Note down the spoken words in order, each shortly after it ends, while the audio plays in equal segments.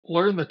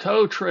learn the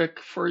toe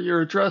trick for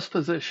your address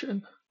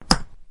position.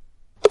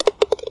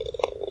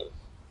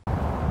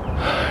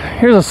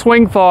 Here's a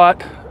swing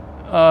thought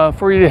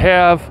for you to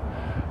have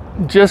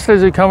just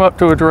as you come up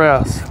to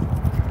address.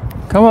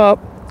 Come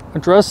up,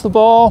 address the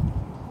ball,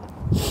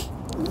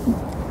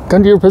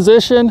 come to your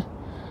position,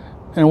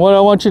 and what I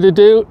want you to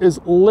do is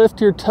lift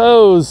your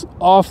toes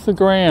off the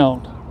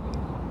ground.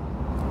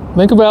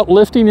 Think about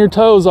lifting your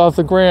toes off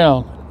the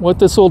ground. What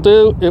this will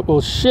do, it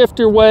will shift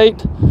your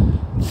weight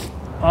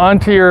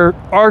onto your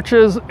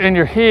arches and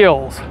your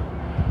heels.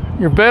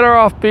 You're better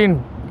off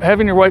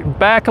having your weight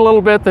back a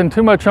little bit than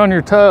too much on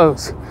your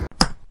toes.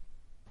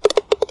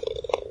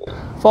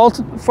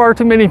 Far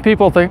too many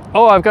people think,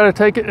 oh, I've got to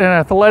take it in an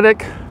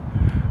athletic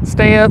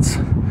stance.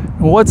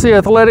 And what's the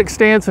athletic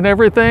stance and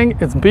everything?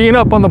 It's being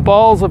up on the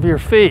balls of your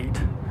feet.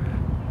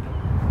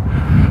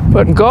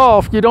 But in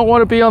golf, you don't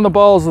want to be on the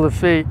balls of the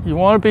feet. You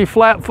want to be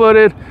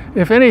flat-footed.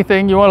 If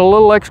anything, you want a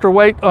little extra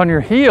weight on your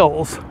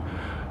heels,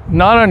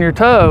 not on your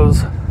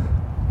toes.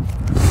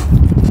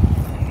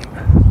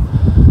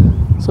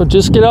 So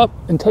just get up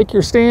and take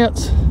your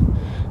stance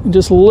and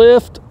just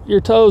lift your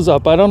toes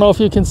up. I don't know if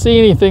you can see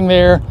anything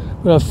there,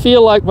 but I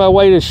feel like my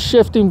weight is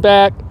shifting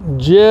back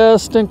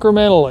just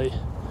incrementally.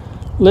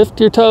 Lift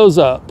your toes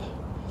up.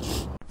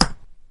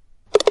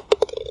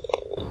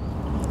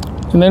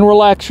 And then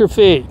relax your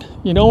feet.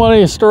 You don't want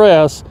any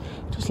stress.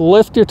 Just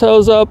lift your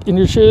toes up in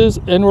your shoes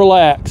and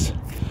relax.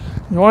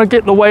 You want to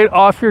get the weight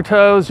off your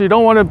toes. You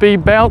don't want to be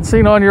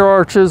bouncing on your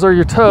arches or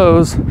your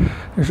toes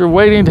as you're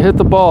waiting to hit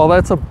the ball.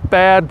 That's a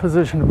bad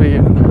position to be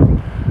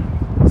in.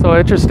 So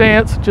at your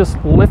stance,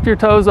 just lift your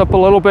toes up a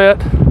little bit.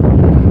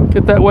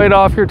 Get that weight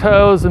off your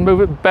toes and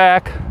move it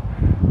back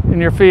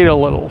in your feet a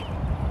little.